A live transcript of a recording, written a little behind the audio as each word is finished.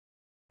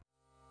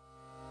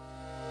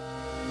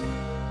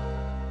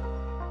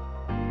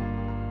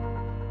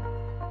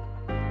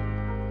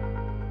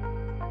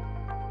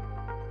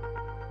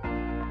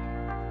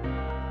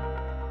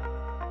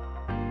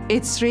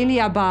It's really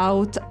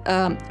about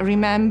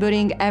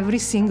remembering every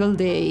single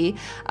day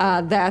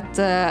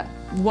that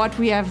what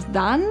we have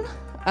done,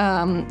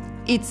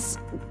 it's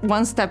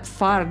one step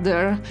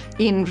farther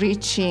in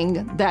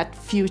reaching that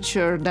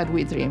future that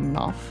we dream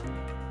of.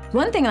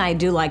 One thing I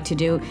do like to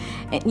do,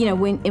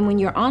 when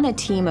you're on a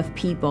team of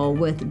people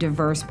with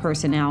diverse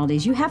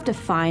personalities, you have to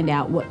find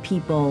out what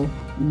people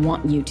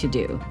want you to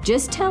do.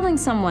 Just telling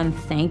someone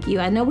thank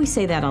you, I know we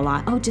say that a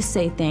lot, oh, just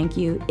say thank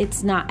you.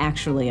 It's not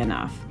actually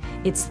enough.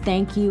 It's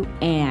thank you,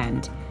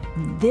 and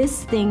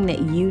this thing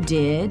that you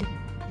did,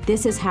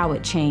 this is how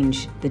it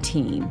changed the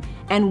team.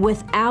 And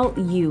without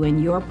you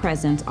and your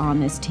presence on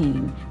this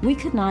team, we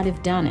could not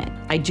have done it.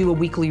 I do a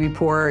weekly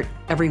report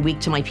every week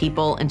to my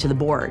people and to the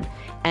board.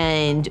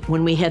 And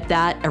when we hit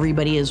that,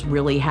 everybody is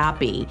really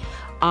happy.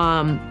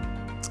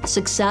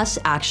 Success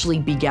actually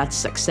begets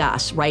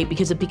success, right?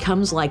 Because it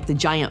becomes like the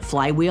giant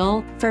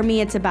flywheel. For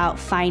me, it's about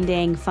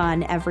finding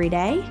fun every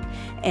day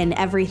in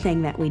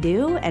everything that we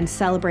do and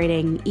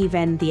celebrating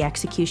even the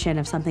execution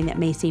of something that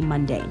may seem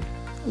mundane.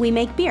 We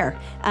make beer,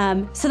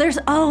 so there's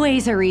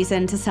always a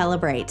reason to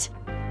celebrate.